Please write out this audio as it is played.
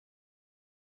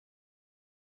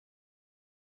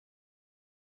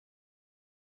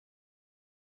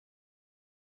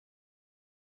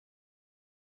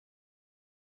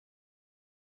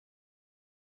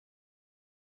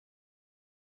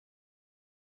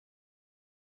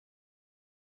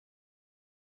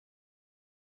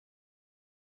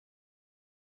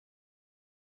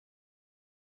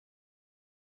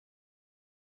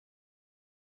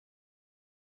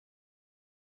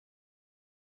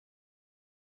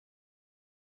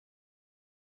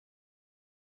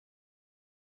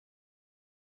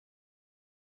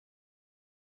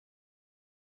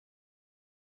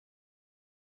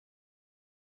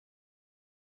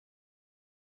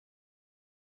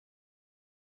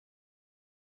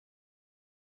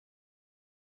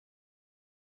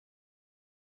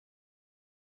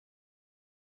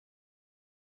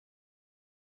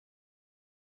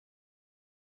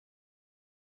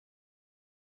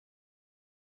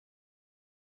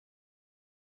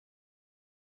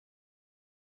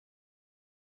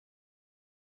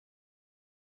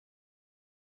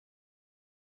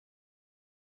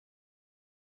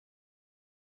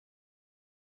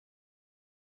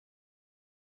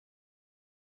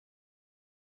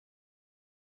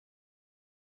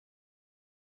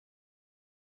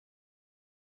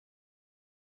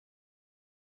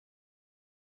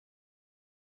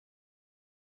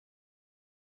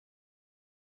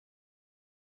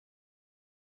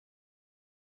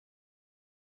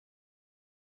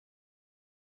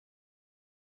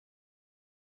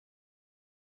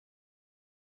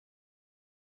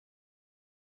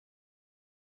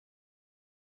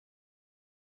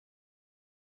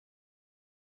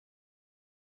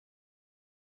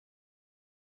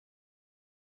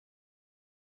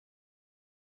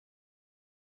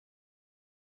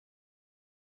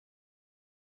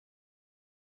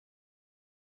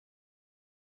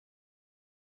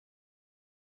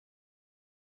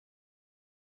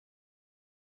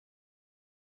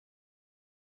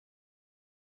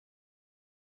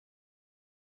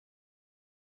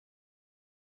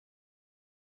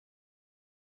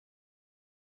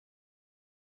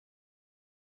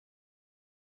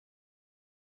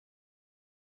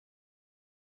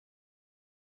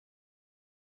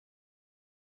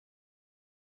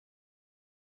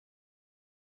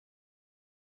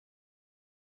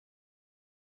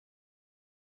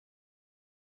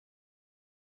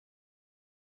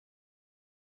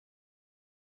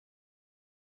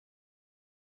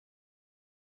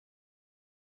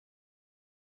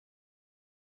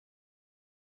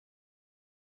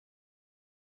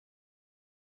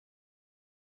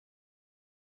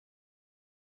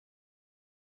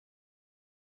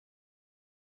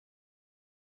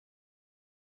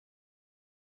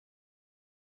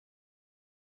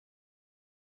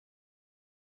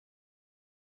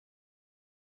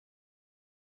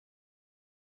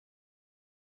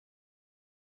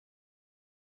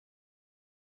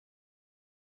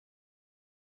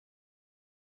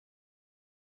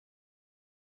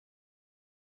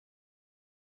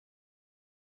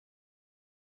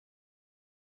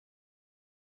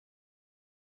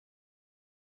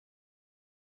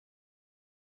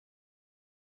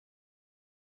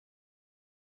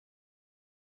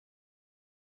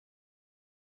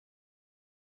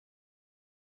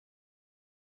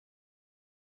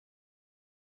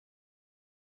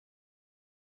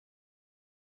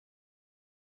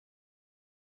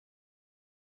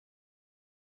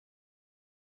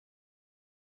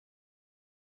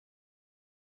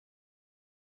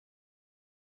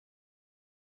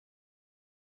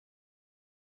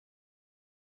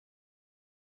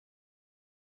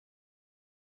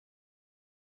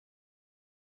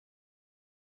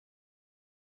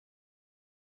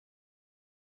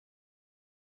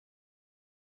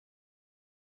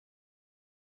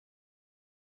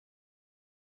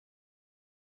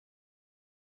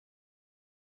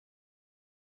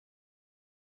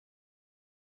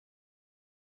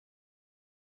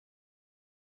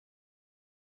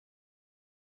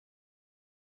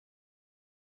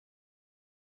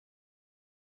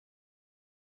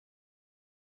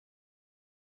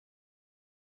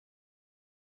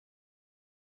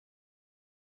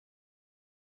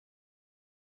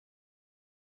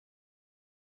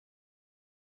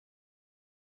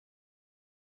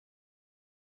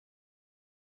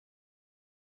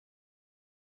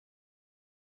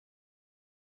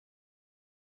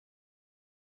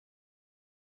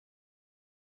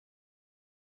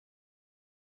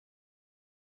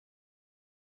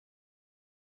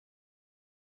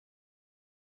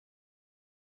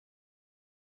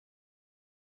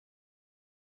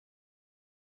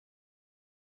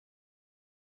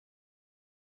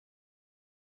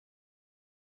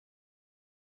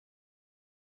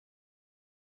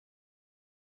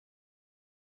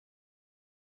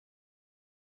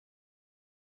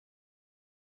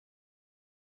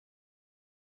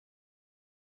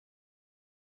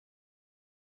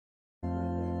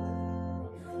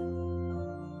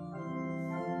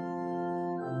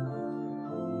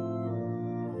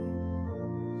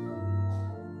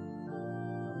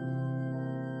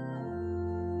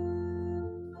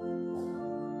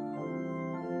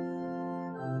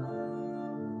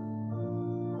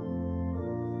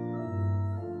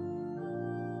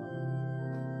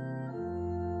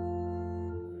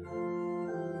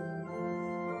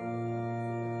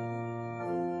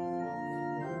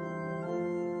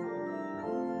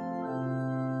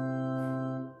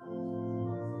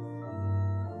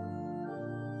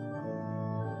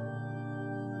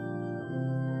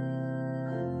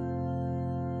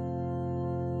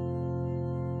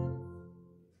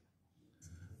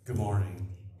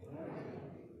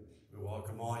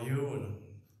all you and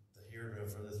here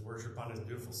for this worship on this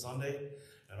beautiful Sunday,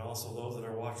 and also those that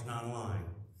are watching online.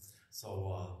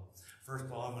 So first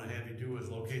of all, I'm going to have you do is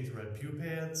locate the red pew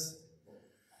pads,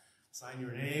 sign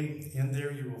your name. In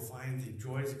there you will find the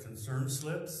Joys and Concerns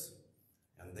slips,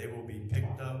 and they will be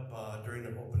picked up during the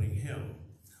opening hymn.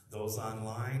 Those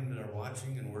online that are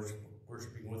watching and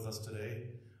worshiping with us today,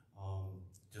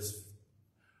 just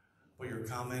put your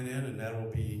comment in, and that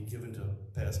will be given to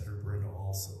Pastor Brenda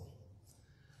also.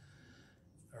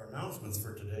 Our announcements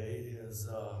for today is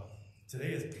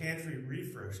Pantry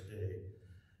Refresh Day,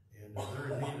 and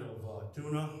they're in need of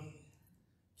tuna,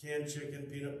 canned chicken,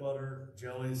 peanut butter,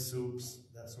 jellies, soups,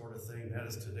 that sort of thing. That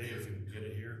is today if you can get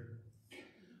it here.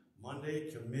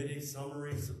 Monday, committee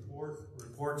summary support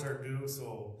reports are due,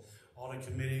 so all the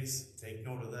committees, take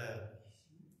note of that.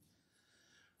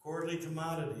 Quarterly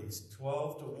commodities,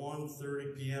 12 to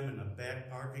 1:30 p.m. in the back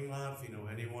parking lot. If you know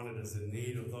anyone that is in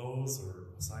need of those or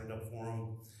signed up for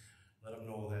them, let them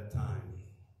know that time.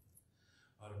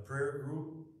 The prayer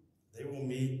group, they will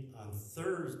meet on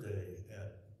Thursday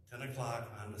at 10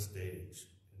 o'clock on the stage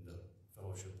in the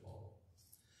fellowship hall.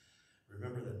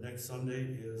 Remember that next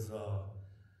Sunday is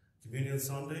Communion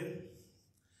Sunday.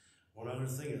 One other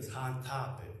thing is hot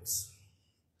topics.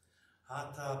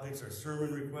 Hot topics are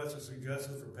sermon requests or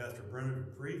suggestions for Pastor Brenda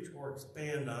to preach or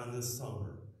expand on this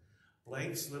summer.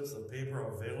 Blank slips of paper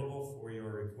are available for your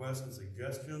requests and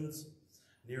suggestions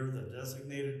near the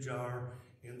designated jar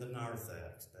in the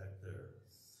narthex back there.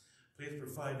 Please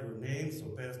provide your name so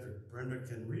Pastor Brenda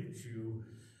can reach you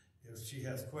if she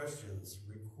has questions.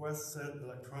 Requests sent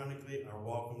electronically are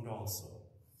welcomed also,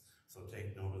 so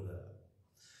take note of that.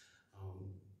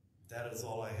 That is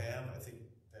all I have. I think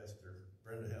Pastor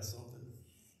Brenda has something.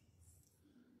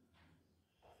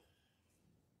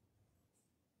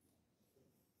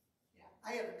 Yeah,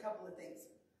 I have a couple of things.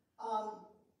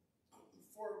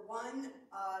 For one,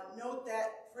 note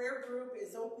that prayer group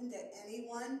is open to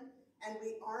anyone, and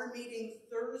we are meeting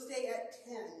Thursday at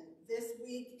 10 this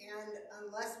week, and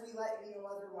unless we let you know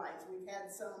otherwise. We've had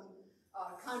some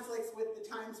conflicts with the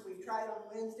times we've tried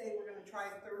on Wednesday. We're going to try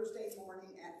Thursday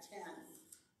morning at 10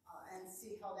 and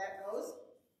see how that goes.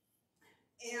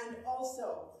 And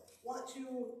also, want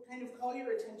to kind of call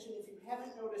your attention, if you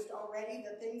haven't noticed already,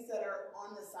 the things that are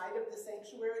on the side of the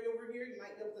sanctuary over here. You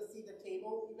might be able to see the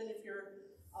table, even if you're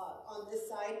on this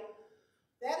side.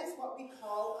 That is what we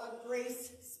call a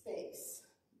grace space.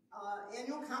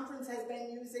 Annual Conference has been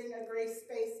using a grace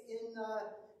space in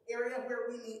the area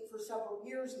where we meet for several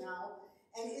years now,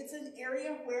 and it's an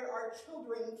area where our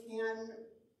children can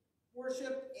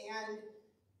worship and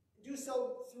do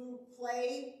so through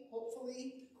play,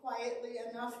 hopefully quietly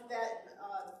enough that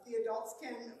the adults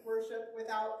can worship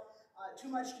without too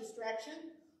much distraction.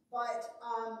 But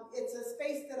it's a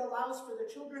space that allows for the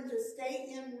children to stay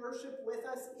in worship with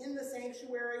us in the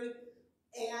sanctuary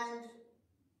and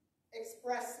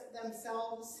express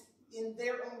themselves in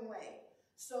their own way.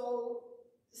 So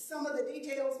some of the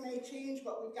details may change,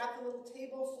 but we've got the little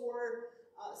table for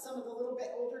some of the little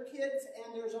bit older kids,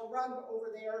 and there's a rug over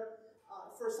there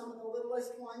for some of the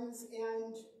littlest ones,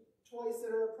 and toys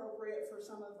that are appropriate for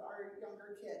some of our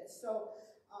younger kids. So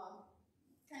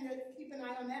kind of keep an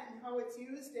eye on that and how it's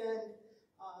used, and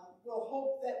we'll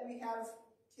hope that we have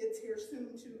kids here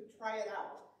soon to try it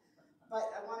out. But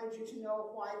I wanted you to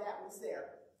know why that was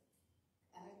there.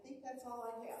 And I think that's all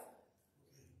I have.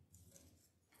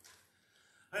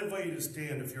 I invite you to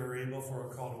stand if you're able for a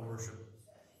call to worship.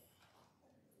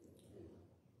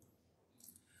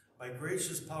 By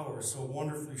gracious power so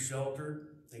wonderfully sheltered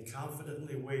and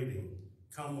confidently waiting,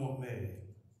 come what may.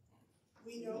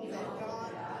 We know that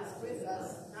God is with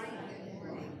us night and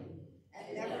morning,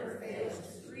 and never fails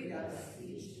to greet us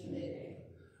each day.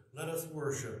 Let us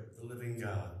worship the living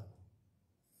God.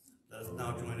 Let us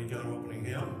now join together in opening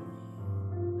hymn.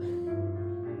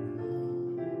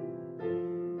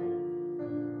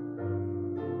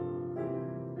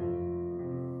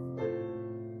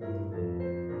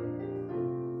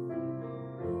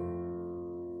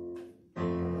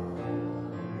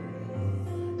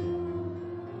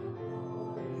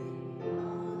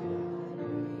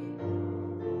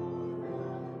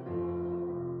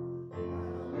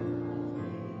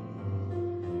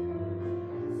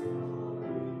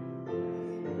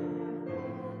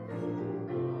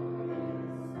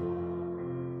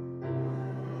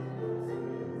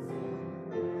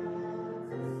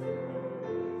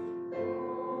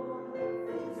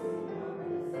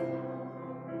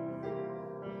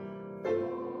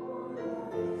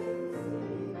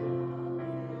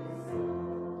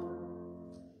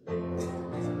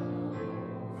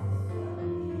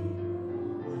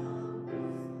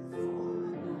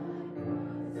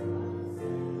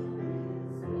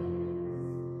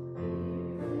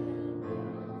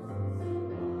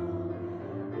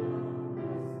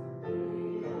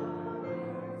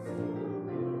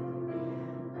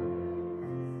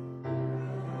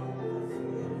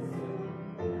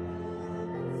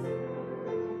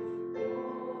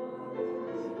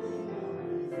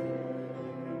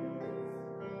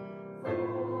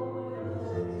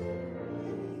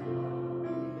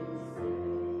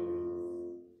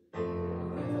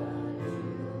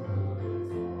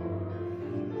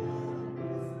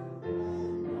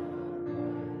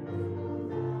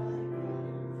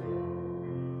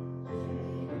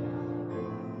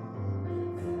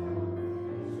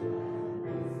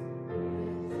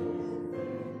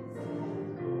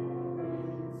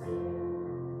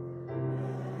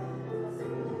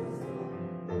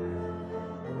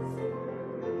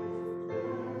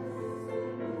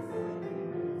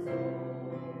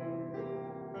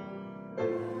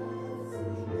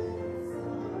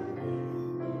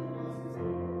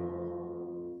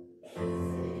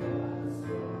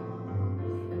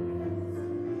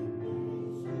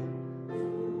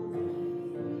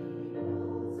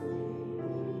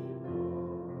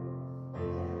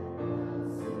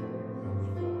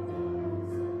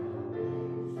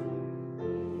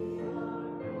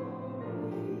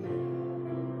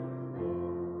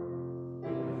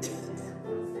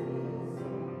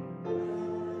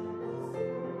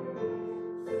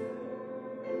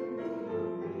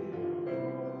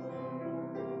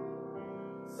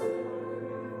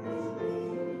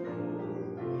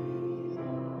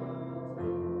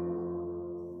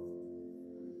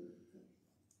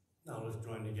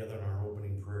 join together in our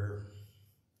opening prayer.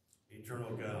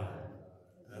 Eternal God,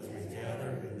 as we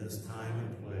gather in this time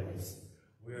and place,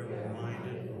 we are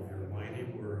reminded of your mighty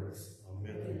works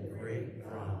amid the great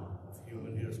drama of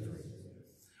human history.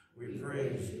 We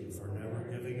praise you for never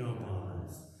giving up on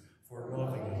us, for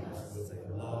loving us with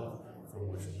a love from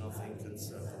which nothing can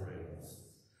separate us.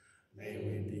 May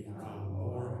we become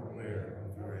more aware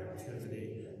of your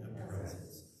activity and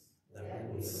presence, that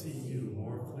we will see you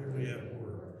more clearly at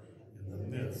work in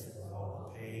the midst of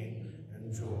all the pain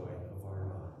and joy of our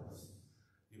lives.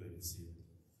 You may be seated.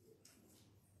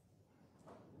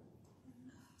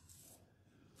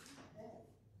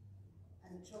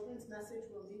 And the children's message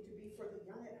will need to be for the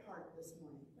young at heart this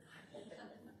morning.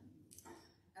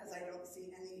 As I don't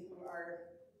see any who are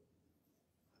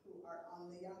on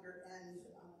the younger end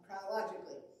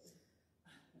chronologically.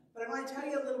 But I want to tell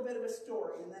you a little bit of a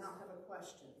story, and then I'll have a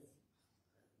question.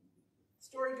 The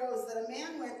story goes that a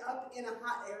man went up in a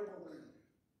hot air balloon.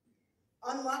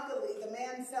 Unluckily, the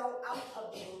man fell out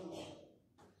of the balloon.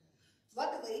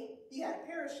 Luckily, he had a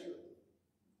parachute.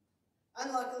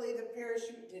 Unluckily, the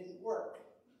parachute didn't work.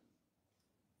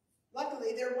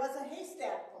 Luckily, there was a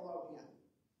haystack below him.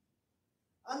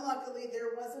 Unluckily,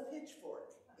 there was a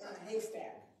pitchfork in the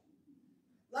haystack.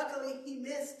 Luckily, he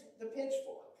missed the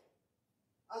pitchfork.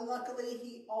 Unluckily,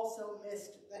 he also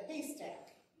missed the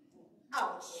haystack.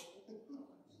 Ouch.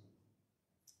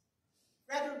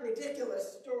 Rather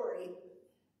ridiculous story,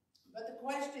 but the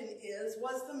question is,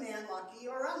 was the man lucky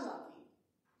or unlucky?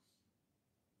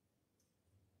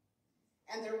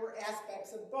 And there were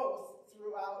aspects of both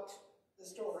throughout the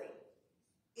story.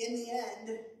 In the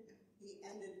end, he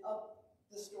ended up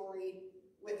the story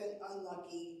with an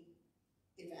unlucky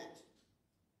event.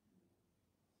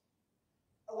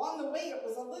 Along the way, it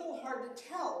was a little hard to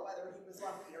tell whether he was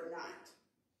lucky or not.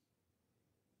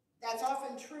 That's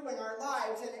often true in our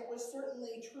lives, and it was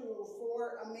certainly true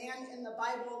for a man in the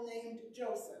Bible named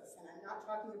Joseph. And I'm not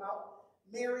talking about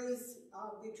Mary's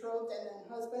betrothed and then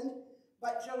husband,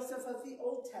 but Joseph of the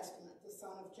Old Testament, the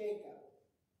son of Jacob.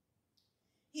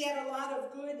 He had a lot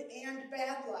of good and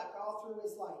bad luck all through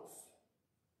his life.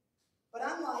 But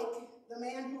unlike the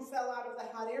man who fell out of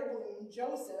the hot air balloon,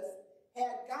 Joseph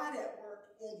had God at work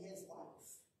in his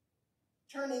life,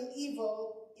 turning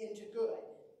evil into good.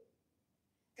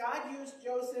 God used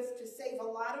Joseph to save a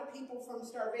lot of people from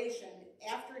starvation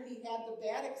after he had the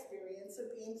bad experience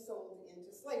of being sold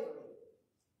into slavery.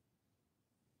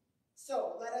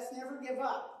 So let us never give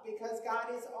up, because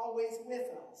God is always with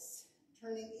us,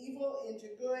 turning evil into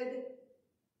good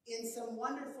in some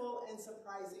wonderful and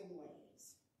surprising ways.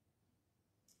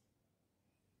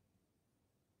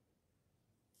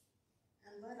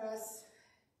 And let us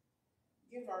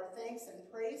give our thanks and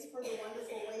praise for the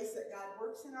wonderful ways that God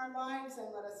works in our lives, and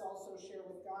let us also share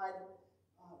with God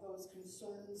those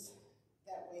concerns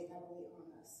that weigh heavily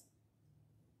on us.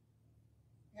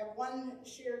 We have one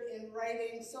shared in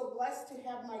writing: so blessed to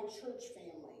have my church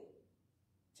family.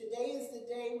 Today is the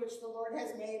day which the Lord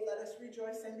has made. Let us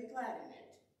rejoice and be glad in it.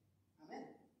 Amen.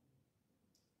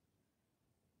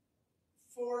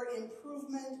 For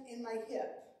improvement in my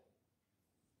hip.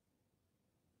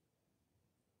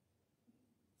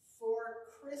 For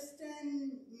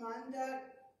Kristen Manda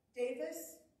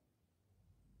Davis,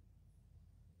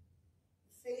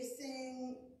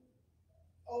 facing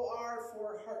OR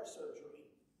for heart surgery.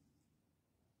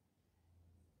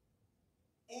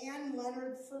 Ann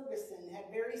Leonard Ferguson had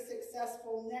very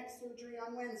successful neck surgery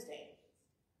on Wednesday.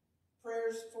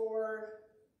 Prayers for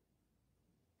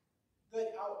good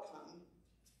outcome.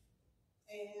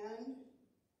 And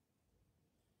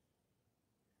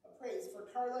praise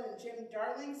for Carla and Jim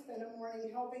Darling, spent a morning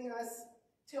helping us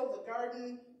till the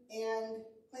garden and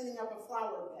cleaning up a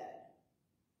flower bed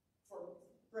for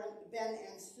Ben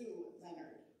and Sue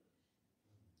Leonard.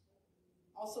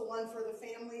 Also one for the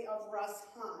family of Russ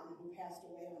Hahn, who passed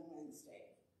away on Wednesday.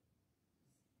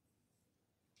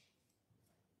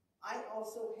 I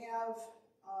also have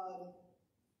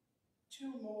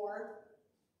two more.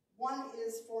 One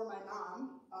is for my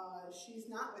mom. She's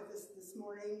not with us this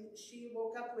morning. She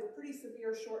woke up with pretty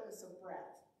severe shortness of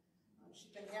breath.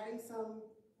 She's been having some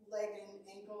leg and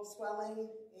ankle swelling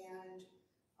and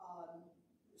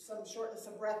some shortness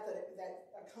of breath that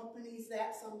accompanies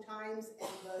that sometimes, and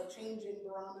the change in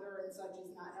barometer and such is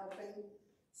not helping.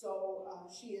 So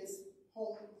she is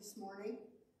home this morning.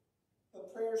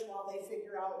 But prayers while they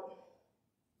figure out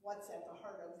what's at the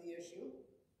heart of the issue.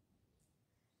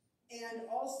 And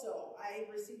also, I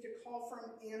received a call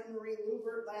from Anna Marie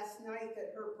Lubert last night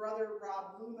that her brother,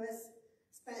 Rob Loomis,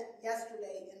 spent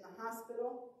yesterday in the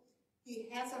hospital. He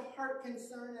has a heart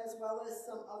concern as well as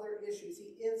some other issues.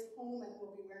 He is home and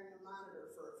will be wearing a monitor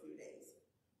a few days.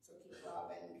 So keep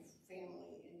Rob and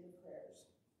family in your prayers.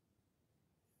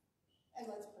 And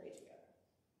let's pray together.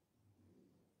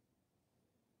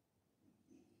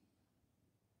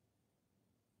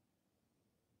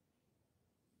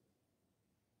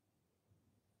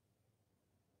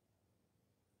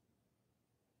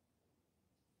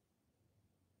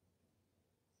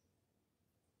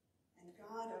 And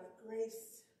God of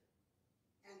grace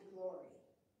and glory,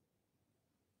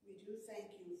 we do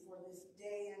thank you for this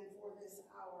day and for this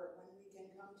hour when we can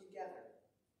come together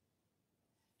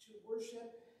to worship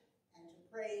and to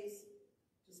praise,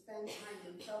 to spend time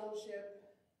in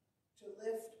fellowship, to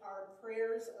lift our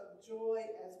prayers of joy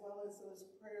as well as those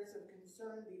prayers of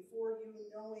concern before you,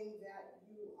 knowing that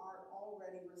you are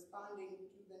already responding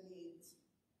to the needs.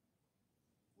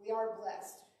 We are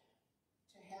blessed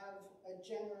to have a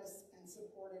generous and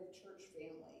supportive church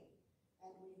family,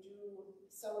 and we do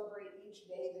celebrate each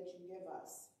day that you give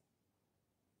us.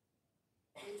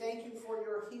 We thank you for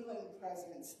your healing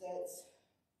presence that's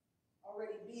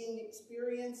already being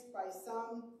experienced by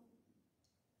some,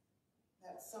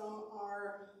 that some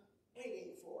are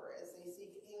waiting for as they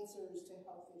seek answers to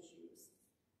health issues,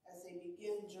 as they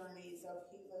begin journeys of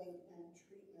healing and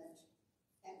treatment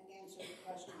and answered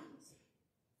questions.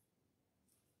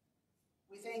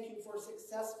 We thank you for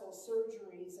successful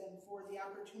surgeries and for the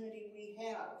opportunity we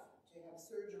have to have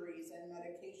surgeries and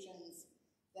medications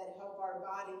that help our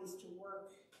bodies to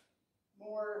work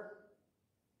more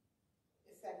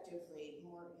effectively, in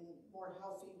more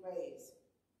healthy ways.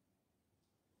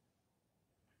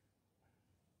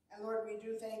 And Lord, we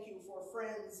do thank you for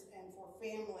friends and for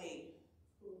family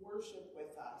who worship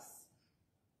with us,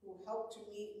 who help to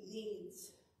meet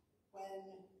needs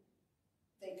when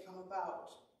they come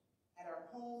about at our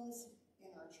homes, in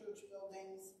our church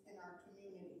buildings, in our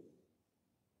community.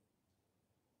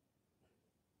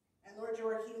 And Lord,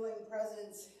 your healing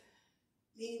presence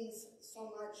means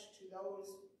so much to those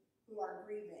who are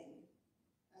grieving.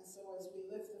 And so as we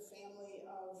lift the family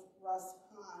of Russ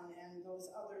Hahn and those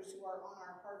others who are on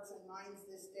our hearts and minds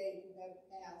this day who have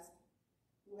passed,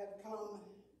 who have come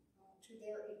to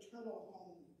their eternal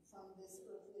home from this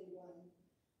earthly one,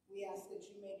 we ask that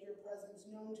you make your presence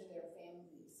known to their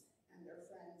families and their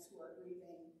friends who are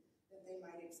grieving, that they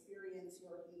might experience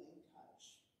your healing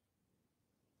touch.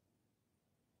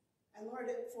 And Lord,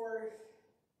 for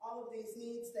all of these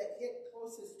needs that hit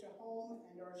closest to home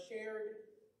and are shared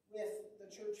with the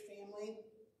church family,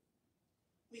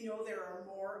 we know there are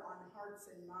more on hearts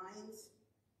and minds.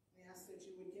 We ask that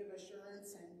you would give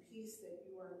assurance and peace that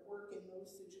you are at work in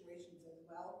those situations as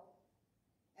well.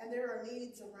 And there are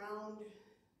needs around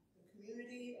the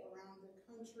community, around the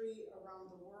country,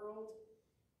 around the world,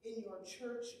 in your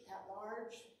church at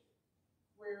large,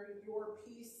 where your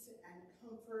peace and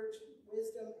comfort,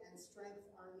 wisdom and strength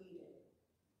are needed,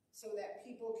 so that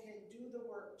people can do the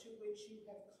work to which you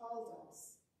have called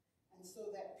us, and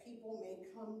so that people may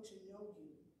come to know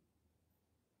you.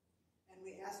 And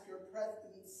we ask your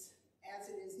presence as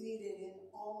it is needed in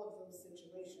all of those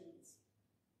situations.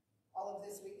 All of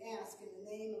this we ask in the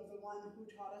name of the one who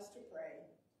taught us to pray.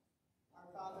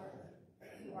 Our Father,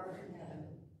 who art in heaven,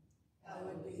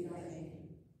 hallowed be thy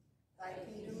name. Thy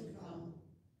kingdom come,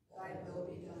 thy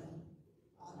will be done,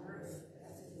 on earth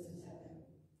as it is in heaven.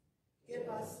 Give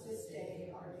us this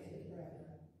day our daily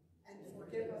bread, and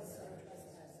forgive us our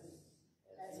trespasses,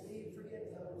 as we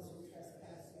forgive those who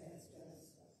trespass against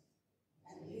us.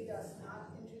 And lead us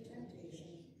not into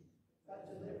temptation, but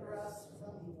deliver us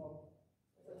from evil.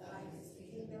 For thine is the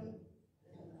kingdom,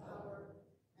 and the power,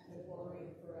 and the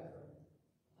glory forever.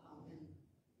 Amen.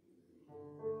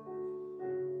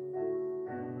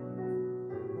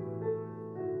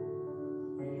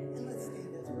 And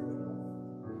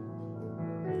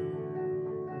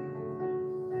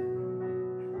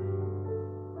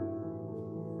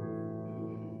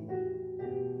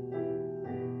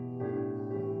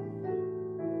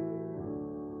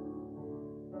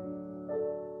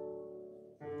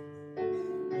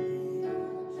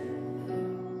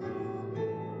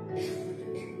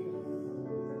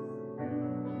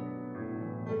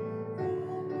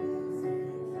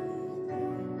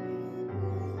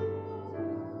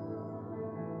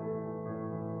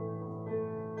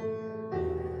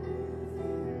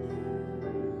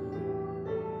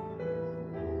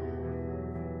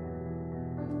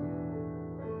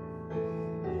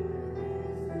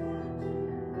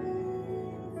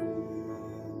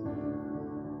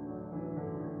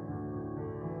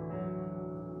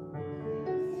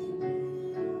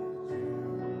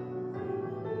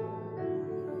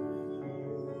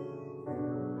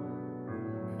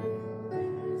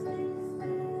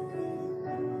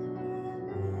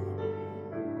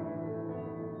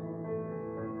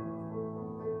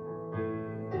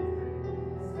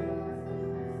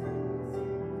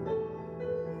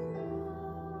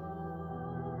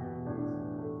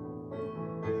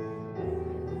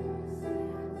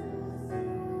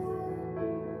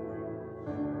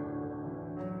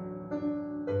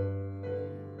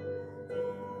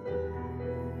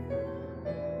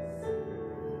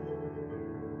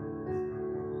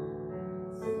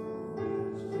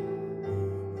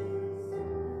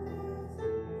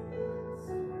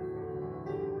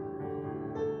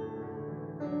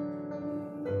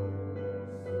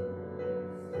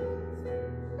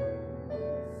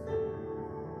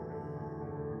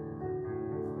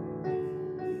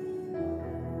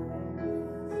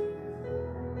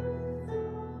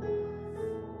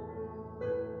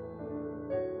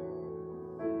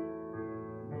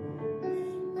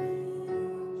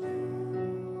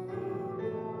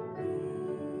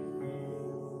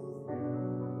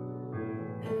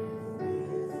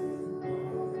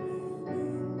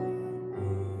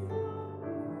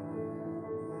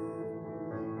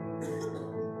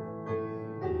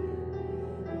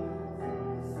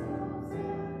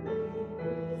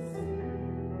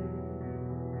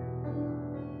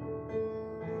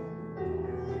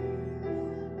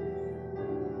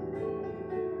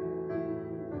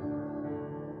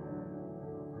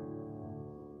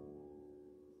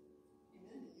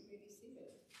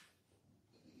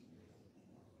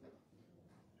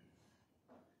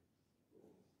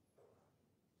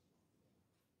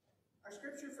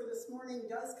scripture for this morning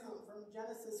does come from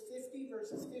Genesis 50,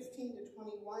 verses 15 to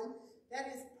 21.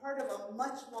 That is part of a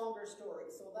much longer story,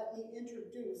 so let me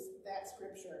introduce that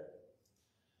scripture.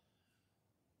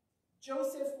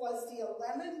 Joseph was the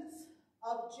 11th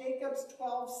of Jacob's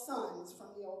 12 sons from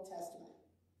the Old Testament.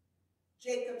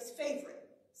 Jacob's favorite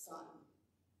son.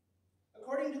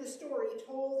 According to the story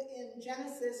told in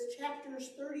Genesis chapters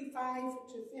 35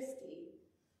 to 50,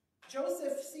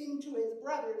 Joseph seemed to his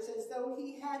brothers as though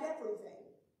he had everything,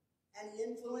 and he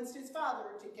influenced his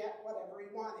father to get whatever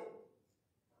he wanted.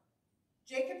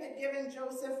 Jacob had given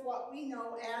Joseph what we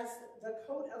know as the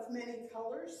coat of many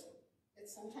colors.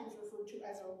 It's sometimes referred to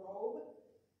as a robe.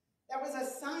 That was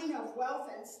a sign of wealth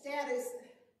and status,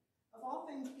 of all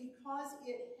things, because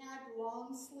it had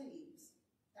long sleeves.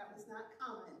 That was not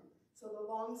common. So the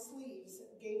long sleeves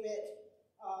gave it,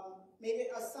 made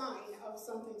it a sign of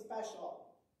something special.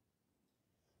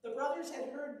 The brothers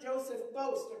had heard Joseph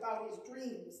boast about his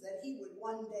dreams that he would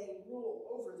one day rule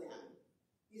over them.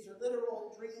 These are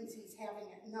literal dreams he's having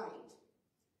at night,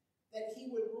 that he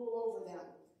would rule over them.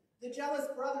 The jealous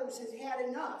brothers had had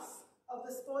enough of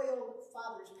the spoiled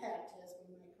father's pet, as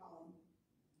we might call him.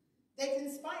 They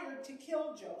conspired to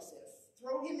kill Joseph,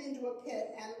 throw him into a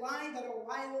pit, and lie that a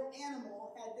wild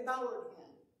animal had devoured him.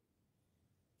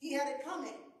 He had it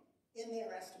coming, in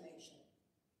their estimation.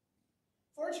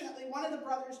 Fortunately, one of the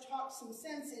brothers talked some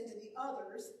sense into the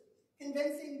others,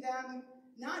 convincing them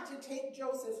not to take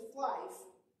Joseph's life,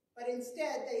 but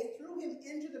instead they threw him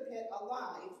into the pit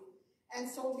alive and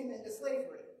sold him into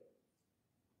slavery.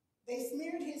 They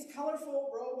smeared his colorful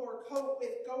robe or coat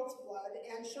with goat's blood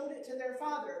and showed it to their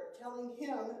father, telling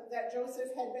him that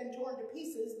Joseph had been torn to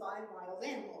pieces by wild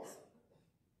animals.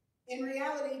 In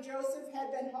reality, Joseph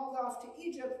had been hauled off to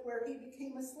Egypt, where he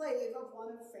became a slave of one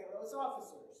of Pharaoh's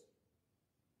officers.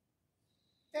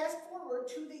 Fast forward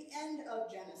to the end of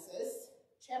Genesis,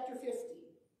 chapter 50.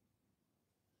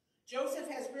 Joseph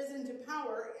has risen to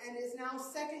power and is now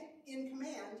second in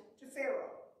command to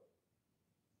Pharaoh.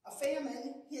 A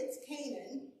famine hits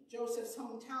Canaan, Joseph's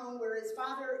hometown, where his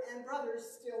father and brothers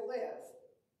still live.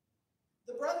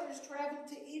 The brothers traveled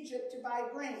to Egypt to buy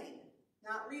grain,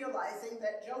 not realizing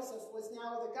that Joseph was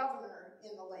now the governor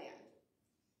in the land.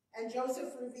 And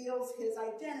Joseph reveals his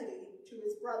identity to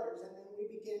his brothers, and then we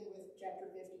begin with chapter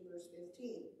 50, verse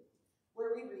 15,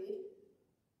 where we read,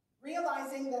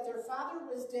 realizing that their father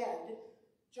was dead,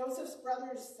 Joseph's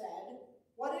brothers said,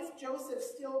 what if Joseph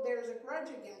still bears a grudge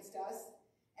against us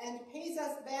and pays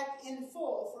us back in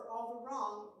full for all the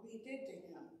wrong we did to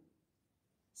him?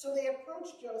 So they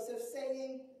approached Joseph,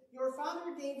 saying, your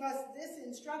father gave us this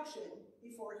instruction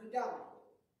before he died.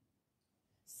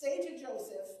 Say to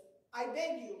Joseph, I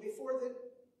beg you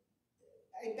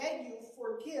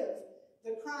forgive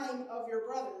the crime of your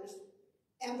brothers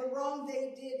and the wrong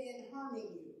they did in harming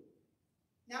you.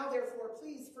 Now, therefore,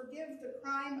 please forgive the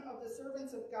crime of the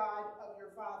servants of God of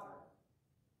your father.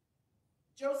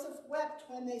 Joseph wept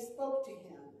when they spoke to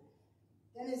him.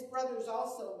 Then his brothers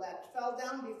also wept, fell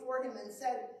down before him, and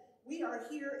said, we are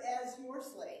here as your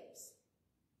slaves.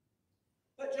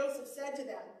 But Joseph said to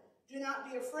them, do not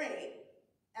be afraid.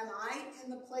 Am I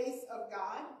in the place of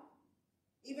God?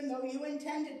 Even though you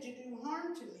intended to do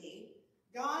harm to me,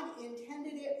 God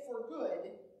intended it for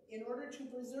good in order to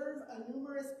preserve a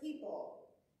numerous people,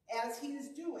 as he is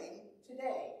doing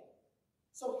today.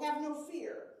 So have no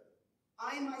fear.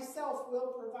 I myself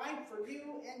will provide for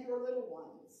you and your little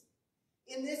ones.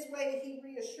 In this way he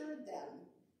reassured them,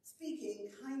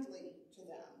 speaking kindly to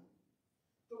them.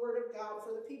 The word of God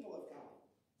for the people of God.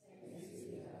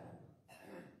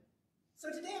 So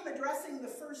today I'm addressing the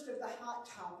first of the hot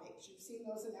topics. You've seen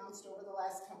those announced over the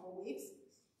last couple weeks.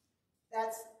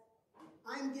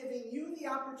 I'm giving you the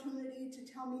opportunity to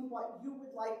tell me what you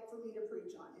would like for me to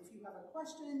preach on. If you have a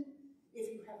question,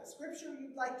 if you have a scripture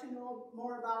you'd like to know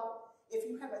more about, if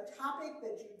you have a topic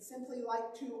that you'd simply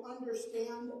like to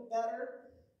understand better,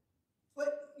 put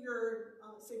your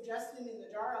suggestion in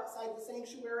the jar outside the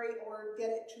sanctuary or get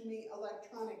it to me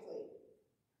electronically,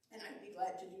 and I'd be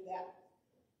glad to do that.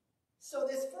 So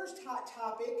this first hot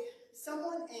topic,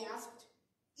 someone asked,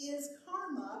 is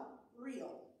karma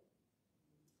real?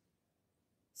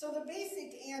 So the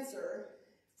basic answer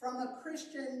from a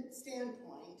Christian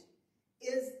standpoint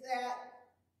is that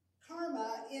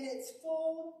karma in its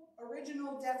full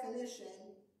original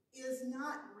definition is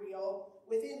not real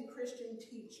within Christian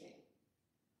teaching.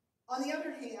 On the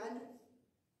other hand,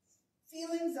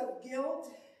 feelings of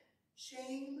guilt,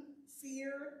 shame,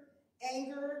 fear,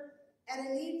 anger, and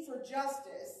a need for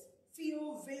justice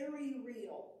feel very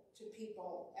real to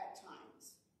people at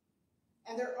times.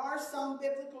 And there are some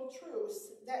biblical truths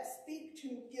that speak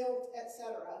to guilt,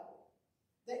 etc.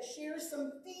 that shares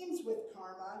some themes with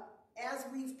karma as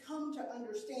we've come to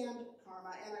understand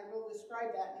karma, and I will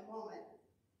describe that in a moment.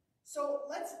 So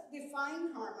let's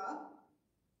define karma,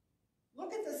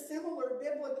 look at the similar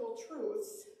biblical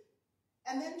truths,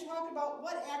 and then talk about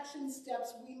what action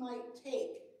steps we might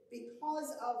take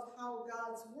because of how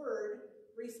God's word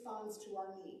responds to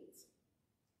our needs.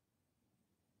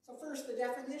 So first, the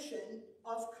definition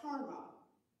of karma.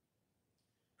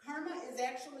 Karma is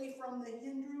actually from the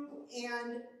Hindu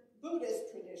and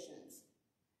Buddhist traditions,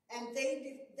 and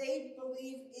they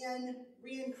believe in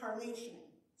reincarnation.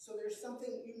 So there's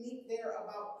something unique there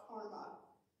about karma.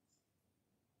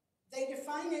 They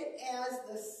define it as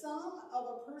the sum of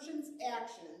a person's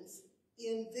actions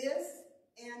in this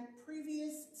and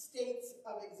previous states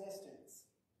of existence.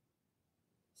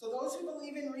 So those who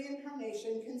believe in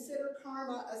reincarnation consider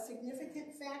karma a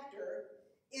significant factor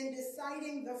in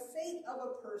deciding the fate of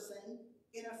a person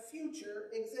in a future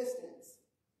existence.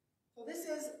 So this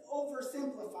is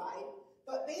oversimplified,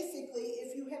 but basically,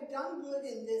 if you have done good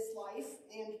in this life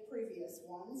and previous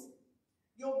ones,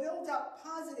 you'll build up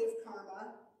positive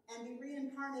karma and be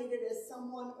reincarnated as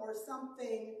someone or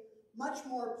something much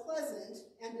more pleasant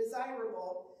and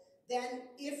desirable than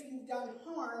if you've done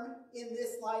harm in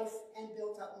this life and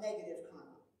built up negative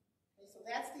karma. Okay, so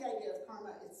that's the idea of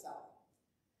karma itself.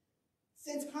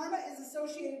 Since karma is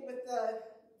associated with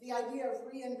the idea of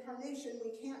reincarnation,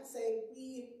 we can't say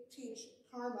we teach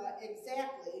karma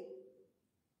exactly,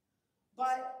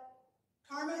 but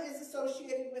karma is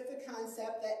associated with the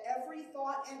concept that every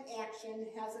thought and action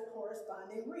has a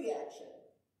corresponding reaction.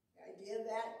 The idea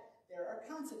that there are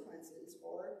consequences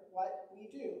for what we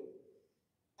do.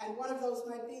 And one of those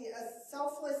might be a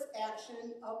selfless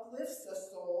action uplifts a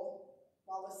soul,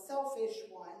 while a selfish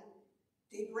one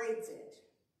degrades it.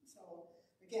 So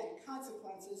again,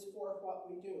 consequences for what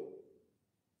we do.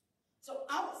 So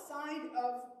outside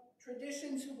of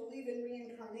traditions who believe in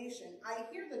reincarnation, I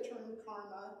hear the term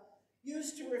karma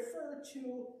used to refer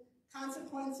to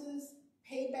consequences,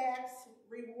 paybacks,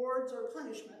 rewards, or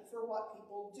punishment for what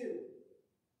people do.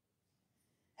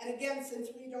 And again, since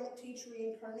we don't teach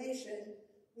reincarnation,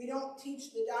 we don't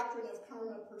teach the doctrine of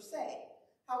karma per se.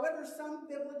 However, some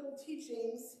biblical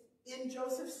teachings in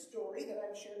Joseph's story that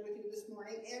I've shared with you this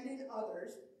morning and in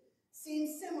others seem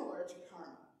similar to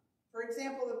karma. For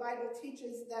example, the Bible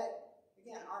teaches that,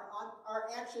 again, our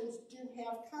actions do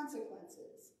have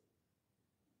consequences.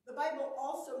 The Bible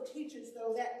also teaches,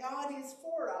 though, that God is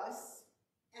for us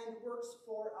and works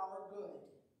for our good.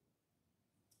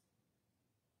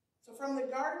 So from the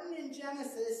garden in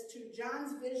Genesis to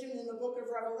John's vision in the book of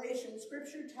Revelation,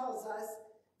 Scripture tells us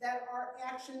that our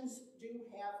actions do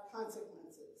have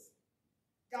consequences.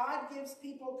 God gives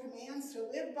people commands to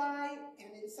live by,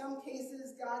 and in some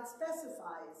cases, God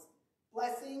specifies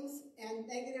blessings and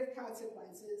negative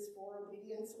consequences for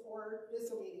obedience or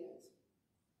disobedience.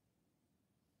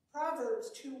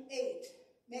 Proverbs 2:8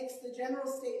 makes the general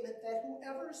statement that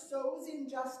whoever sows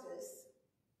injustice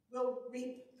will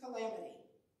reap calamity,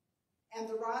 and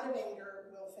the rod of anger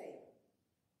will fail.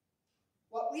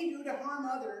 What we do to harm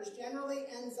others generally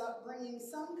ends up bringing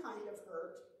some kind of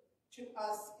hurt to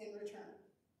us in return.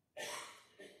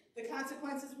 The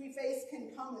consequences we face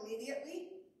can come immediately,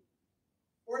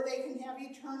 or they can have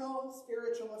eternal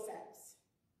spiritual effects.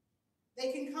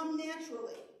 They can come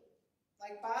naturally,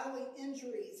 like bodily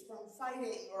injuries from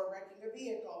fighting or wrecking a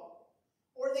vehicle,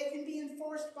 or they can be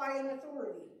enforced by an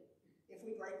authority. If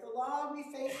we break the law, we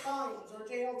face fines or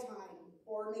jail time,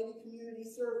 or maybe community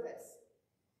service.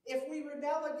 If we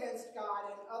rebel against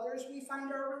God and others, we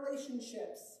find our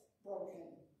relationships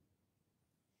broken.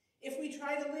 If we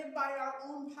try to live by our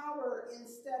own power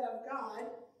instead of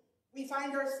God, we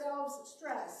find ourselves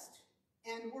stressed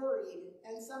and worried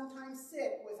and sometimes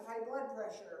sick with high blood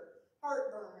pressure,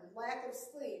 heartburn, lack of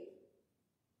sleep.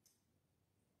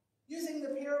 Using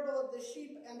the parable of the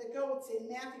sheep and the goats in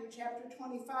Matthew chapter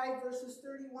 25, verses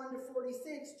 31 to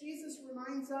 46, Jesus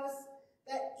reminds us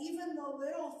that even the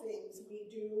little things we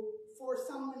do for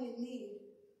someone in need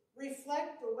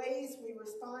reflect the ways we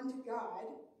respond to God,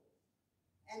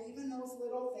 and even those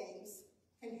little things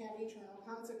can have eternal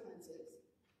consequences.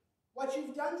 What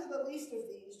you've done to the least of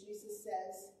these, Jesus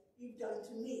says, you've done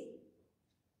to me.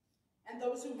 And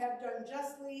those who have done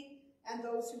justly and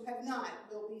those who have not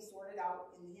will be sorted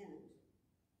out in the end.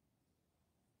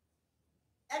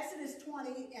 Exodus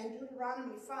 20 and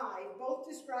Deuteronomy 5 both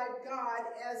describe God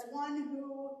as one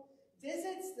who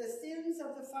visits the sins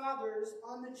of the fathers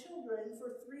on the children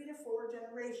for 3 to 4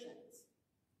 generations.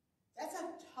 That's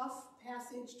a tough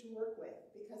passage to work with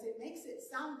because it makes it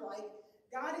sound like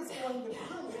God is going to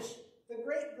punish the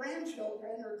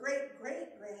great-grandchildren or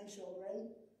great-great-grandchildren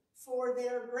for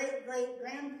their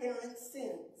great-great-grandparents'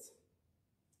 sins.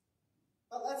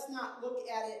 But let's not look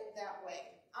at it that way.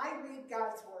 I read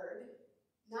God's word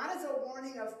not as a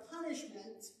warning of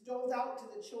punishment doled out to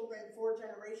the children 4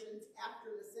 generations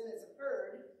after the sin has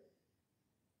occurred,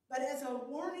 but as a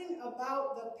warning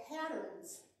about the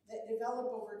patterns that develop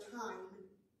over time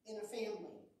in a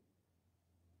family.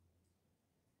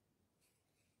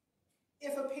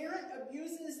 If a parent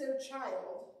abuses their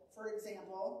child, for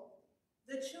example,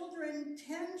 the children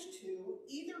tend to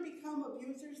either become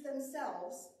abusers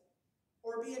themselves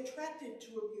or be attracted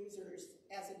to abusers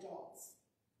as adults,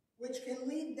 which can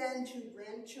lead then to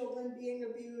grandchildren being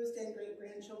abused and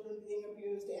great-grandchildren being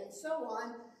abused and so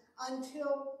on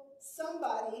until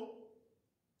somebody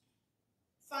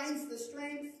finds the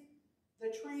strength,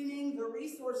 the training, the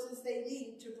resources they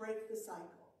need to break the cycle.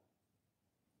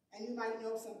 And you might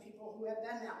know some people who have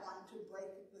been that one to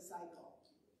break the cycle.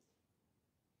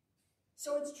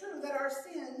 So it's true that our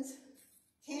sins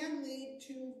can lead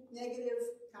to negative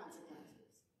consequences.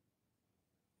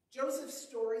 Joseph's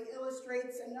story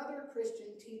illustrates another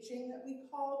Christian teaching that we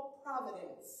call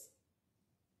providence.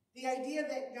 The idea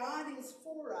that God is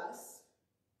for us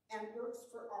and works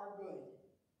for our good.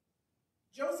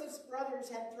 Joseph's brothers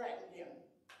had threatened him.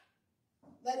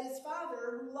 That his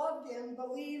father, who loved him,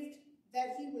 believed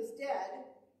that he was dead,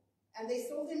 and they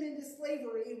sold him into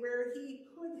slavery where he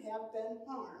could have been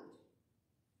harmed.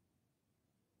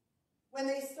 When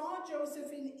they saw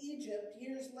Joseph in Egypt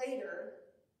years later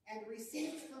and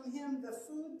received from him the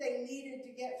food they needed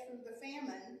to get through the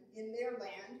famine in their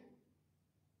land,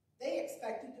 they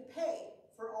expected to pay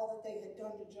for all that they had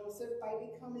done to Joseph by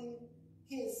becoming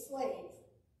his slave.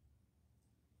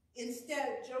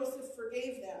 Instead, Joseph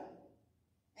forgave them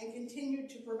and continued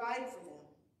to provide for them.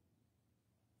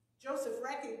 Joseph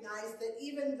recognized that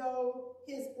even though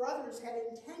his brothers had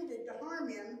intended to harm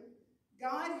him,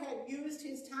 God had used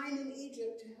his time in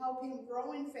Egypt to help him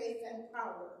grow in faith and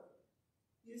power,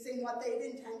 using what they'd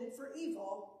intended for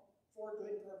evil for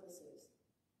good purposes.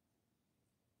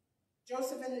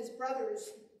 Joseph and his brothers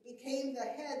became the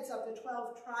heads of the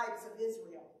 12 tribes of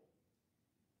Israel.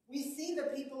 We see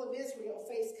the people of Israel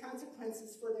face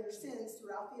consequences for their sins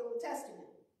throughout the Old Testament.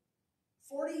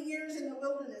 40 years in the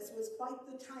wilderness was quite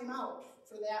the time out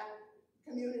for that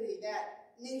community,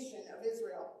 that nation of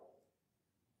Israel.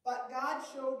 But God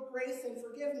showed grace and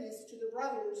forgiveness to the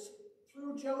brothers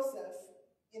through Joseph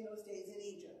in those days in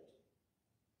Egypt.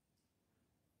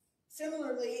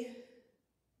 Similarly,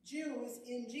 Jews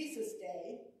in Jesus'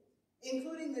 day,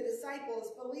 including the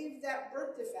disciples, believed that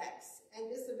birth defects and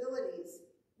disabilities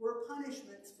were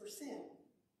punishments for sin.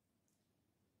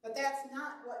 But that's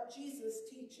not what Jesus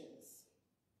teaches.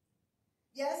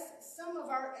 Yes, some of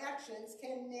our actions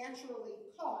can naturally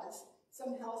cause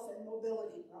some health and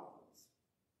mobility problems.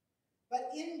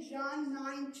 But in John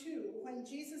 9:2, when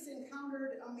Jesus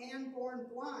encountered a man born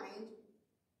blind,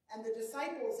 and the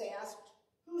disciples asked,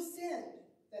 "Who sinned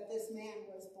that this man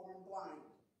was born blind?"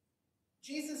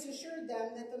 Jesus assured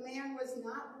them that the man was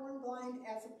not born blind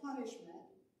as a punishment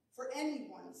for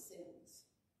anyone's sins.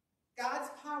 God's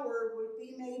power would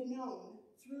be made known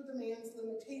through the man's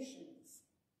limitations.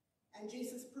 And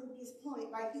Jesus proved his point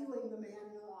by healing the man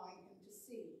and allowing him to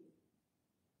see.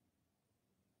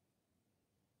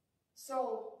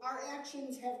 So our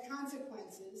actions have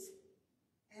consequences,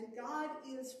 and God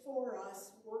is for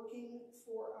us, working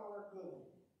for our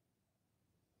good.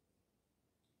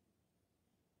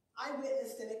 I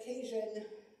witnessed an occasion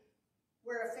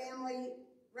where a family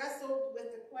wrestled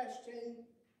with the question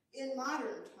in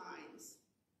modern times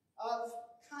of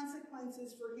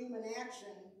consequences for human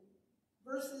action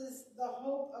versus the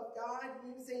hope of God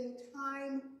using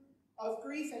time of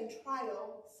grief and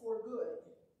trial for good,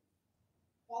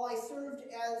 while I served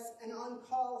as an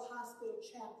on-call hospital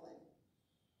chaplain.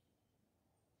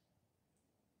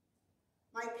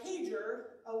 My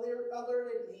pager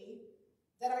alerted me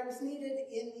that I was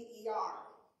needed in the ER.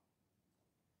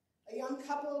 A young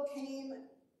couple came,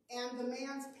 and the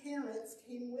man's parents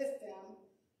came with them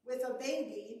with a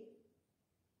baby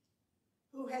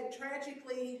who had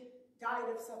tragically died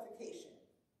of suffocation.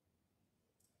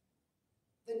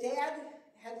 The dad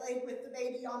had laid with the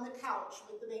baby on the couch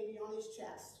with the baby on his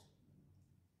chest,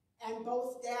 and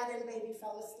both dad and baby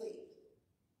fell asleep.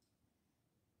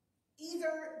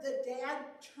 Either the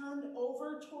dad turned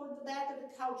over toward the back of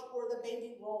the couch or the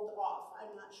baby rolled off.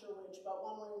 I'm not sure which, but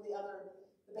one way or the other,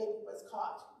 the baby was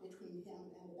caught between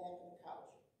him and the back of the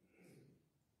couch.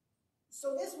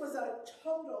 So this was a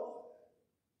total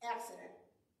accident.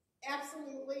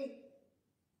 Absolutely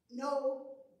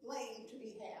no blame to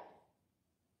be had.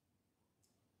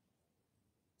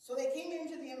 So they came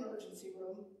into the emergency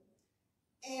room,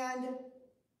 And,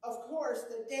 of course,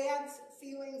 the dad's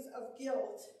feelings of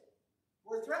guilt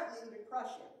were threatening to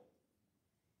crush him.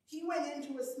 He went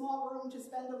into a small room to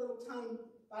spend a little time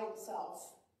by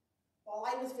himself while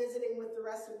I was visiting with the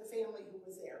rest of the family who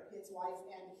was there, his wife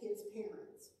and his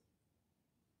parents.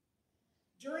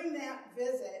 During that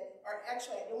visit, or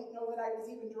actually I don't know that I was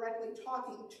even directly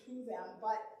talking to them,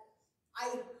 but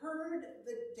I heard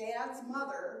the dad's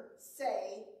mother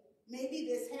say, maybe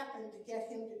this happened to get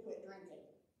him to quit drinking.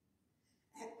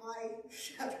 And I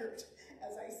shuddered,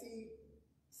 as I see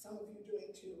some of you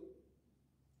doing too.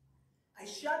 I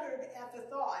shuddered at the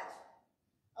thought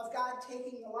of God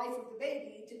taking the life of the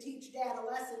baby to teach dad a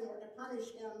lesson or to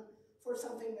punish him for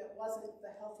something that wasn't the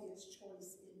healthiest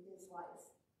choice in his life.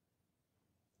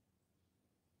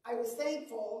 I was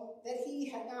thankful that he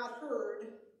had not heard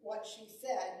what she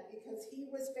said, because he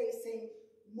was facing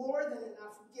more than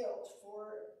enough guilt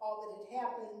for all that had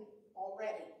happened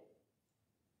already.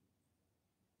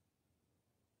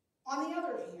 On the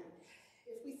other hand,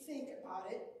 if we think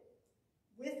about it,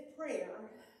 with prayer,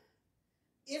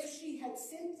 if she had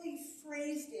simply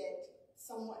phrased it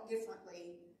somewhat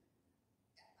differently,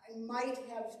 I might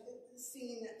have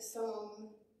seen some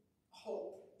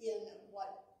hope in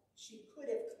what she could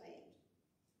have claimed.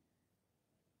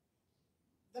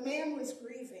 The man was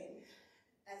grieving,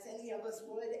 as any of us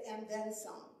would, and then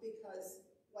some, because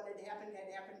what had happened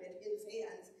at his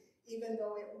hands, even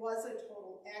though it was a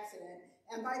total accident.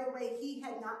 And by the way, he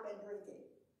had not been drinking.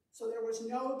 So there was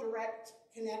no direct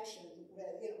connection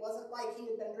with, it wasn't like he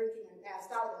had been drinking and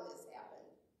passed out when this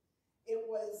happened. It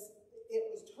was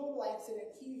total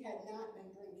accident. He had not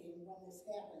been drinking when this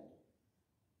happened.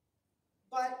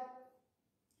 But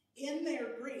in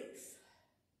their grief,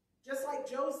 just like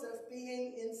Joseph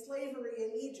being in slavery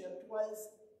in Egypt was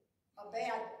a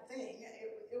bad thing,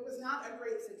 it was not a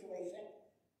great situation,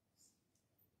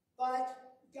 but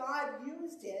God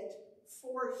used it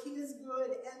for his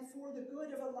good and for the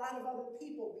good of a lot of other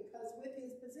people, because with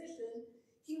his position,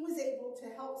 he was able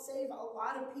to help save a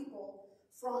lot of people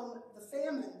from the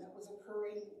famine that was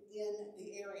occurring in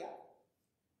the area.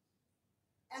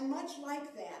 And much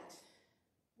like that,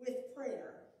 with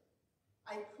prayer,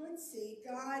 I could see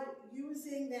God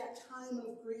using that time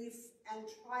of grief and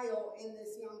trial in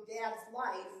this young dad's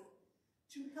life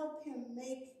to help him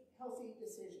make healthy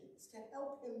decisions, to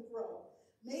help him grow,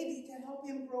 maybe to help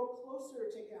him grow closer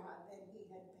to God than he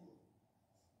had been.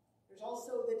 There's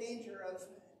also the danger of,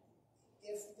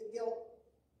 if the guilt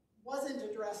wasn't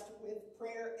addressed with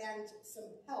prayer and some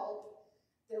help,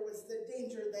 there was the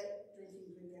danger that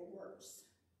drinking could get worse.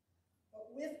 But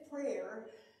with prayer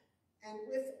and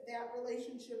with that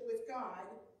relationship with God,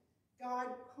 God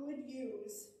could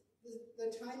use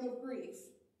the time of grief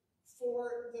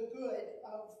for the good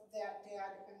of that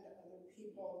dad and other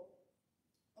people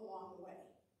along the way.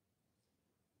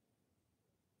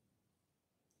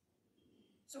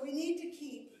 So we need to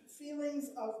keep feelings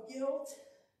of guilt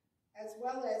as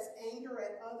well as anger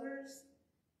at others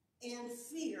and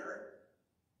fear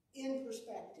in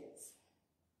perspective.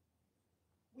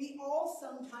 We all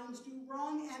sometimes do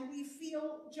wrong and we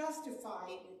feel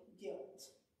justified guilt.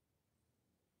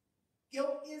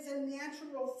 Guilt is a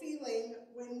natural feeling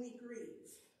when we grieve.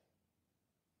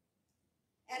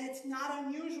 And it's not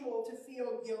unusual to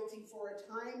feel guilty for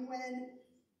a time when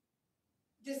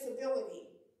disability,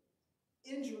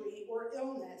 injury, or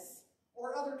illness,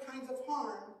 or other kinds of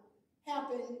harm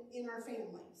happen in our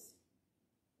families.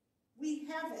 We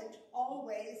haven't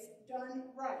always done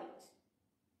right.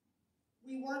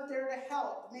 We weren't there to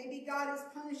help. Maybe God is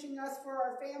punishing us for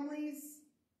our families,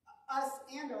 us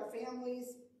and our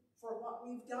families, for what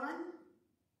we've done.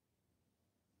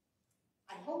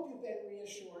 I hope you've been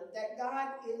reassured that God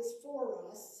is for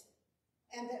us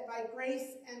and that by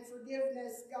grace and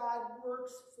forgiveness, God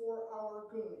works for our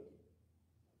good.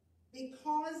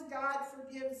 Because God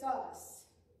forgives us,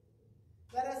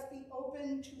 let us be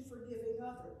open to forgiving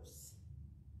others.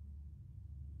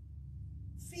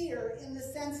 Fear, in the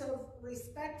sense of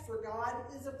respect for God,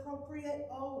 is appropriate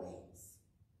always.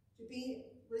 To be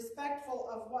respectful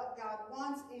of what God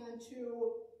wants and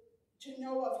to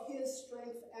know of his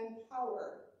strength and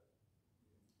power.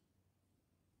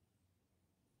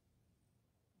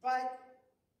 But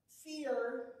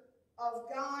fear of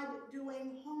God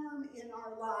doing harm in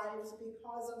our lives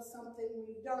because of something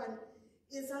we've done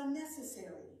is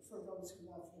unnecessary for those who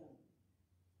love him.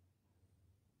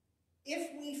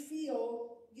 If we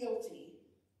feel guilty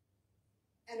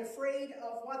and afraid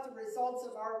of what the results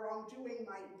of our wrongdoing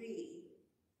might be,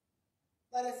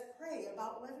 let us pray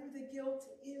about whether the guilt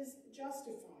is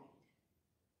justified.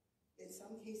 In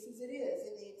some cases it is.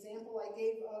 In the example I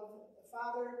gave of the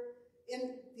father,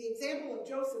 In the example of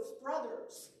Joseph's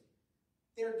brothers,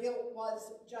 their guilt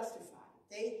was justified.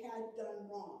 They had done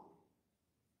wrong,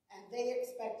 and they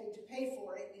expected to pay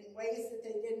for it in ways that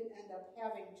they didn't end up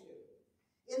having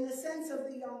to. In the sense of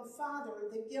the young father,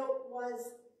 the guilt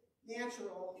was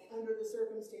natural under the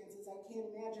circumstances. I can't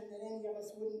imagine that any of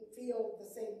us wouldn't feel the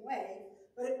same way,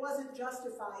 but it wasn't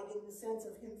justified in the sense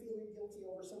of him feeling guilty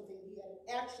over something he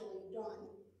had actually done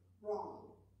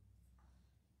wrong.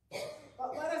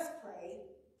 But let us pray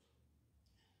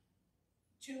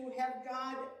to have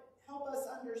God help us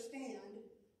understand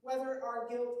whether our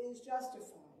guilt is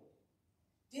justified.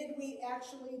 Did we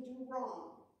actually do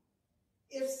wrong?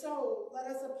 If so, let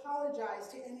us apologize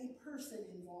to any person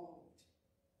involved.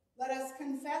 Let us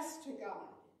confess to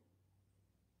God.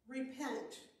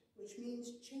 Repent, which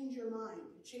means change your mind,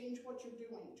 change what you're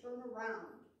doing, turn around.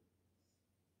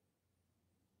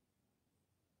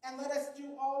 And let us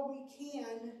do all we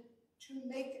can to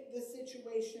make the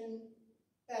situation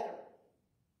better.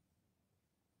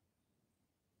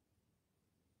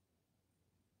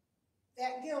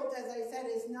 That guilt, as I said,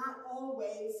 is not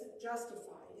always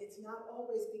justified. It's not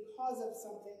always because of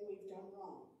something we've done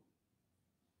wrong.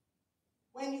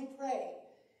 When you pray,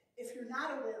 if you're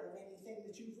not aware of anything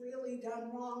that you've really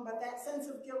done wrong, but that sense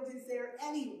of guilt is there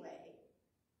anyway,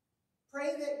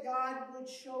 pray that God would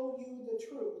show you the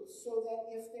truth so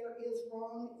that if there is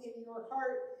wrong in your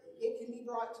heart, it can be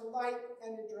brought to light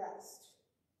and addressed.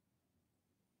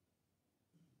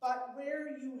 But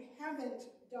where you haven't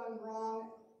done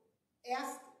wrong,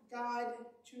 ask God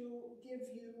to give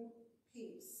you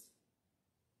peace.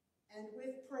 And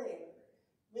with prayer,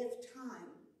 with time,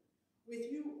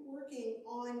 with you working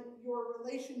on your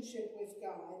relationship with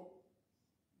God,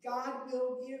 God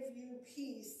will give you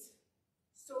peace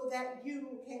so that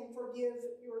you can forgive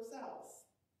yourself.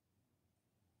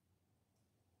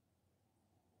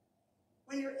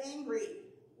 When you're angry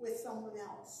with someone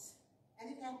else,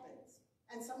 and it happens,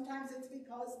 and sometimes it's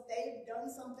because they've done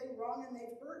something wrong and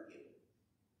they've hurt you.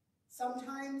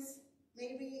 Sometimes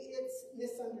maybe it's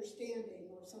misunderstanding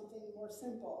or something more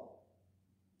simple.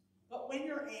 But when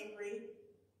you're angry,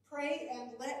 pray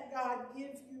and let God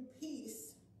give you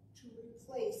peace to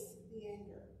replace the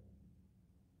anger.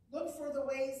 Look for the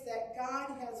ways that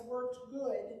God has worked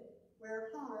good where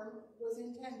harm was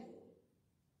intended.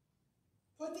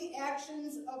 Put the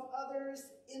actions of others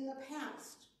in the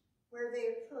past where they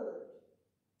occurred,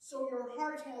 so your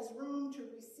heart has room to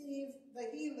receive the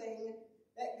healing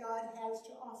that God has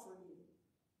to offer you.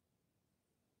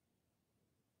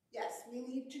 Yes, we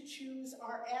need to choose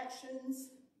our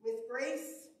actions with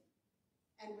grace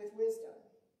and with wisdom.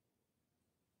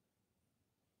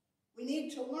 We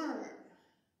need to learn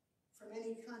from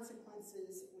any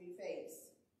consequences we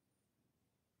face.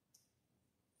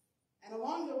 And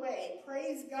along the way,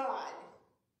 praise God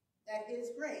that His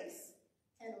grace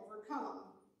can overcome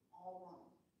all wrong.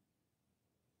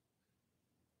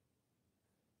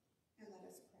 And let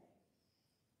us pray.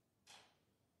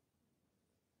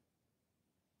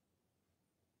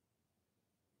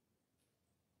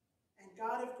 And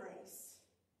God of grace,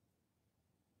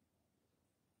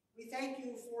 we thank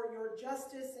you for your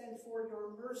justice and for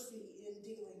your mercy in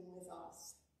dealing with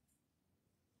us.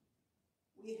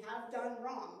 We have done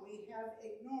wrong. We have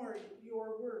ignored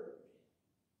your word,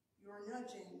 your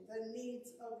nudging, the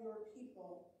needs of your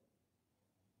people.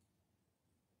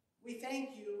 We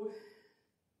thank you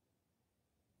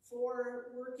for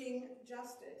working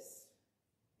justice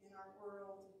in our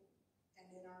world and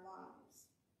in our lives.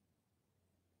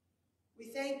 We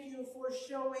thank you for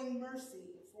showing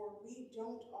mercy, for we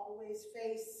don't always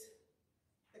face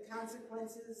the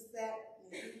consequences that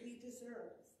maybe we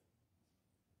deserve.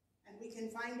 And we can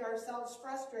find ourselves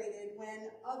frustrated when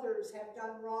others have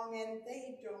done wrong and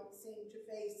they don't seem to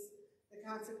face the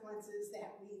consequences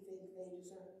that we think they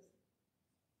deserve.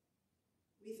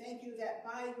 We thank you that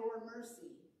by your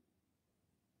mercy,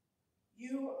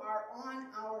 you are on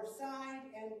our side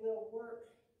and will work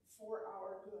for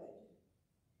our good.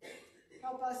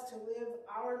 Help us to live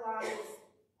our lives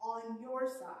on your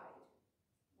side,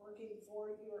 working for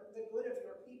the good of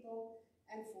your people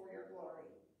and for your glory.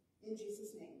 In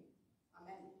Jesus' name,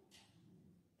 amen.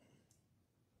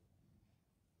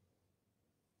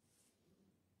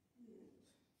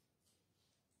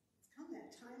 It's come that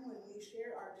time when we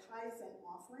share our tithes and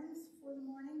offerings for the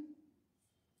morning.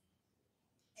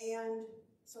 And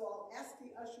so I'll ask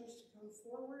the ushers to come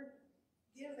forward,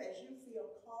 give as you feel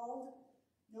called,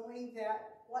 knowing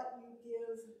that what you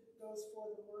give goes for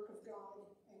the work of God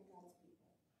and God's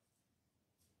people.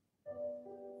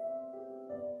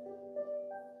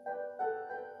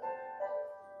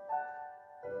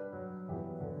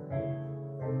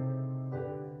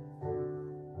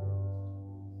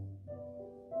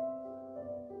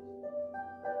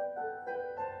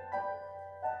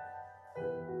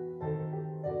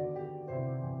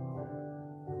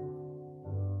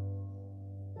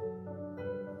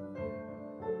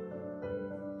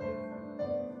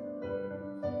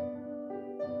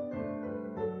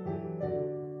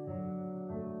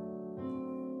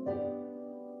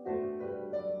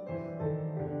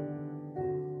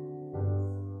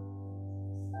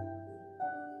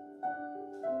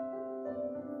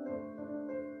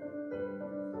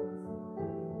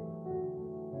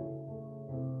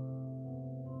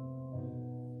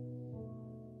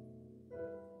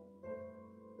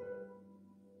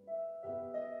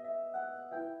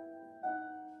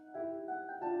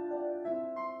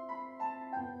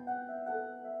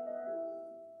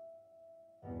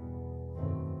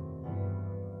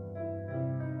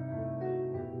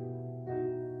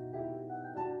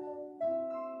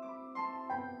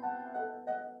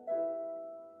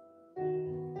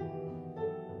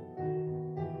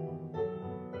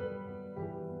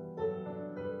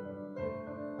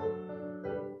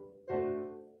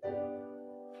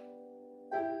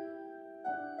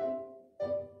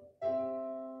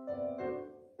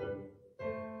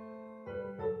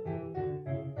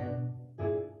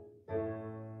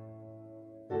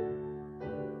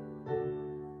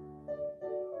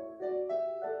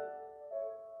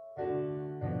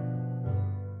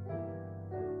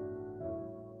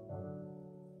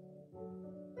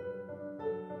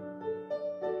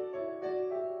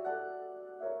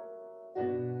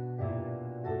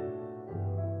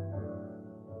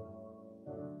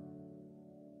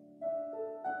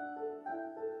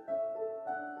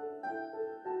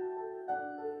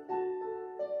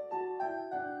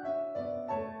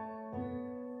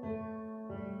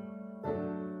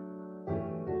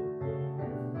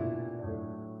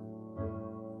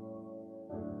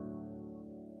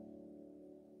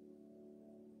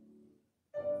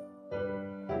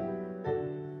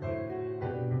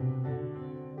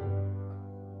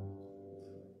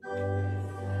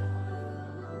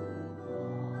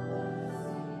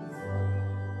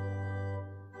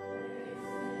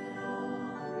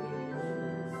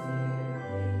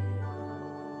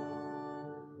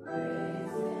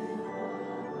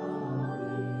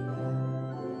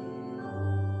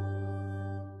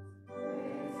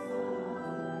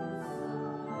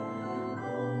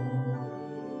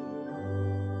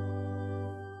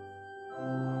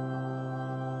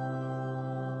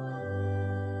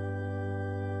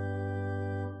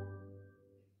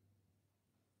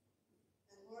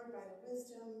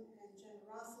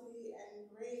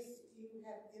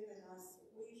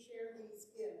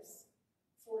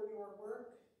 your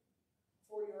work,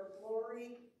 for your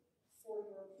glory, for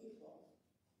your people.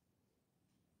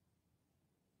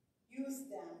 Use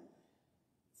them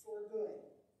for good.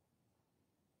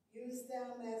 Use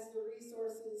them as the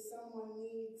resources someone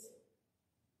needs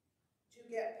to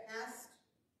get past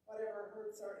whatever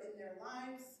hurts are in their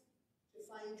lives, to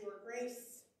find your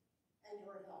grace and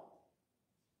your help.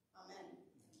 Amen.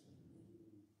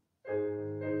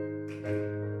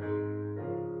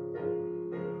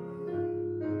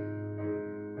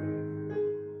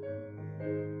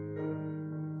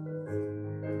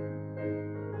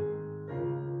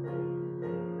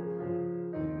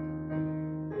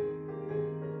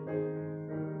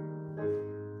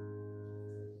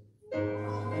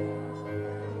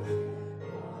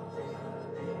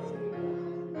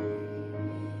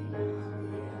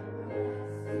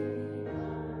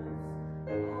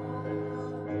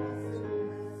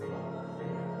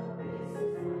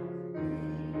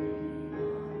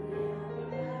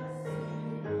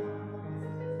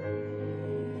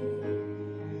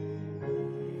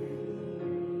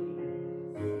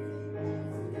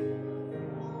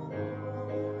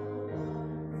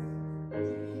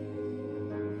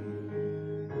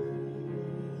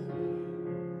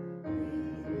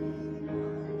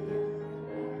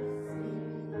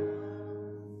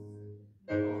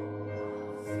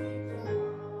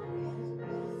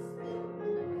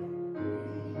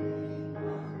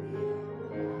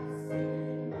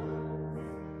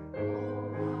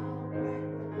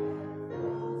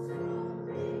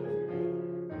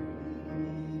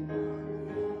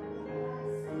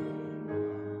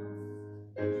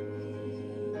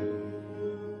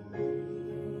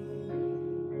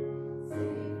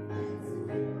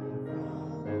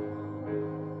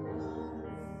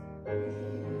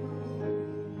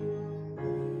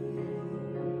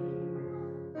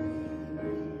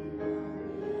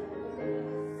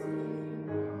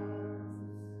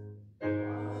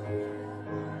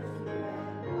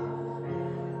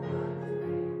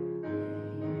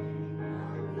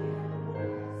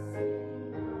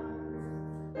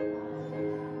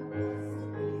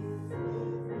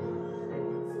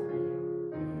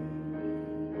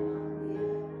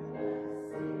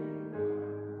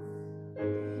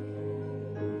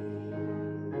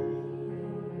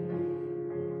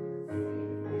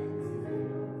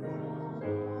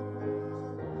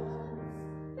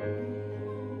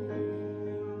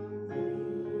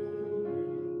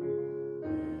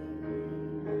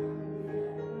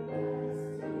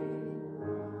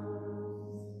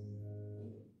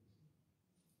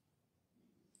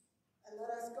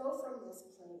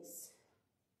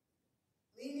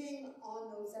 Leaning on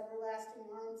those everlasting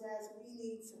arms as we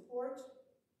need support,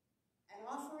 and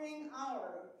offering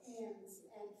our hands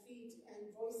and feet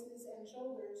and voices and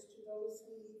shoulders to those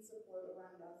who need support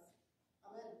around us.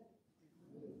 Amen.